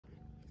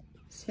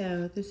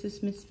So this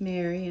is Miss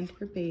Merrie and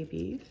her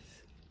babies.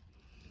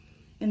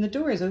 And the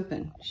door is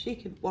open. She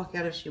could walk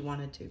out if she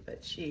wanted to,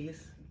 but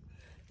she's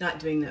not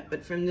doing that.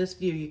 But from this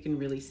view, you can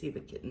really see the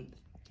kittens.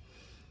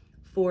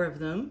 4 of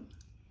them.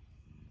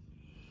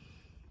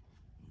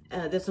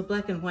 That's a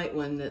black and white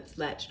one that's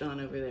latched on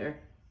over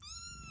there.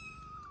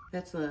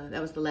 That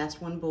was the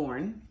last one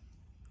born.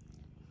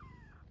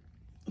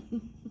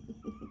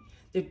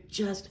 They're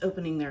just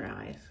opening their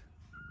eyes.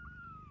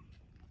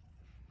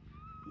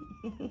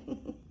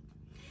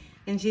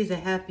 And she's a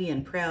happy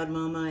and proud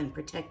mama and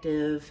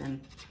protective and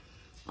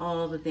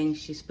all the things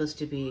she's supposed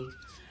to be.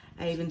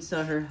 I even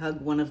saw her hug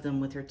one of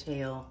them with her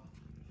tail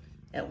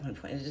at one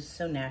point. It's just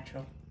so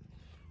natural,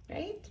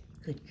 right?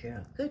 Good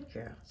girl, good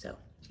girl. So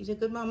she's a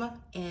good mama,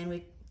 and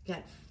we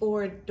got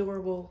 4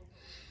 adorable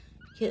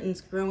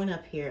kittens growing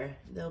up here.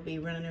 They'll be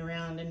running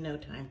around in no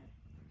time.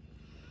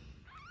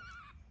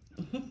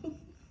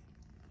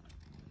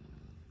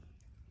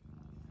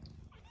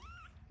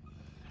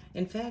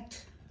 In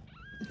fact,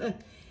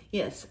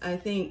 yes, I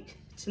think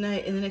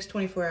tonight, in the next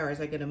 24 hours,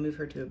 I gotta move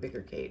her to a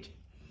bigger cage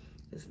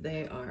because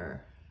they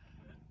are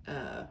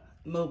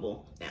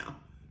mobile now.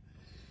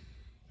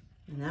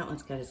 And that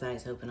one's got his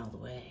eyes open all the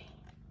way.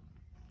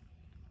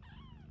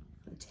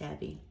 A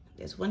tabby.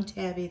 There's one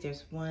tabby,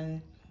 there's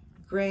one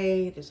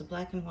gray, there's a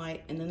black and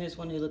white, and then there's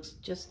one who looks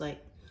just like,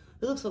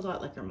 who looks a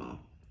lot like her mom.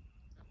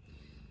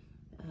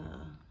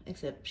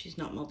 Except she's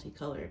not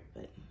multicolored,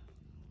 but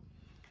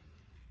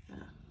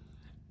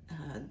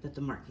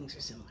the markings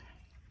are similar.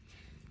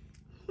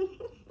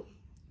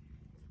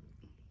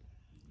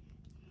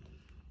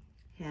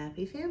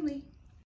 Happy family.